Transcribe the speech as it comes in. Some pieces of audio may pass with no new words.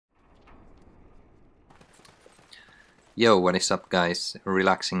Yo, what is up guys?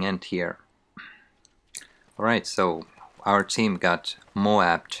 Relaxing End here. Alright, so our team got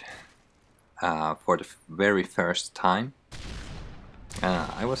MOAB'd for the very first time.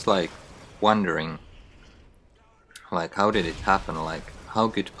 I was like wondering, like how did it happen, like how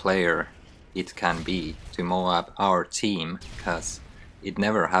good player it can be to MOAB our team, because it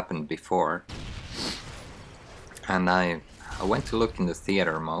never happened before. And I went to look in the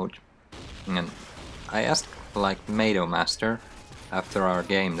theater mode, and I asked like Mado Master after our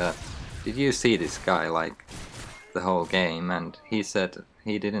game that, did you see this guy like the whole game? And he said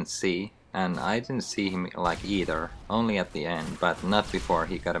he didn't see, and I didn't see him like either, only at the end, but not before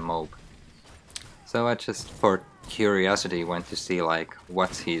he got a MOAB. So I just for curiosity went to see like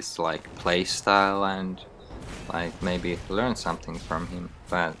what's his like play style and like maybe learn something from him.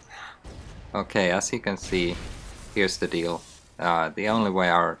 But okay, as you can see, here's the deal. The only way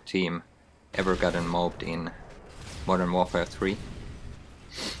our team ever gotten MOAB'd in Modern Warfare 3.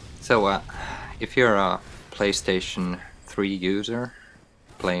 So if you're a PlayStation 3 user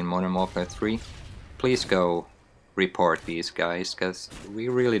playing Modern Warfare 3, please go report these guys, because we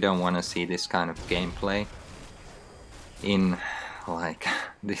really don't want to see this kind of gameplay in like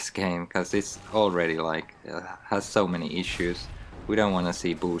this game, because it's already like has so many issues. We don't want to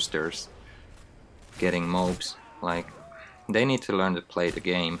see boosters getting MOABs. Like, they need to learn to play the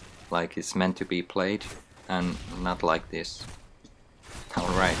game like it's meant to be played, and not like this.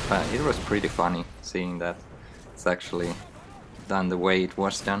 Alright, but it was pretty funny seeing that it's actually done the way it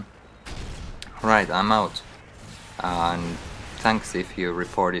was done. Right, I'm out. And thanks if you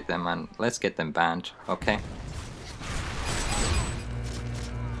reported them, and let's get them banned, okay?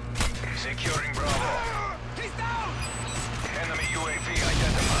 Securing Bravo. He's down! Enemy UAV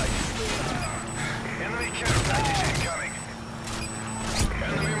identified. Enemy care package incoming.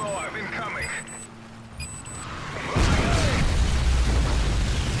 Enemy MOAB incoming.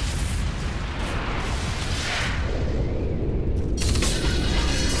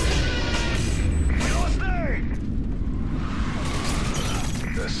 We lost A!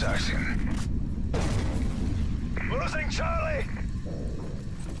 Assassin. Losing Charlie!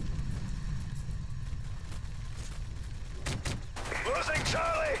 Losing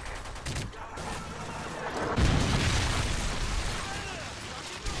Charlie!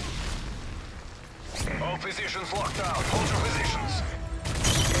 All positions locked down. Hold your positions.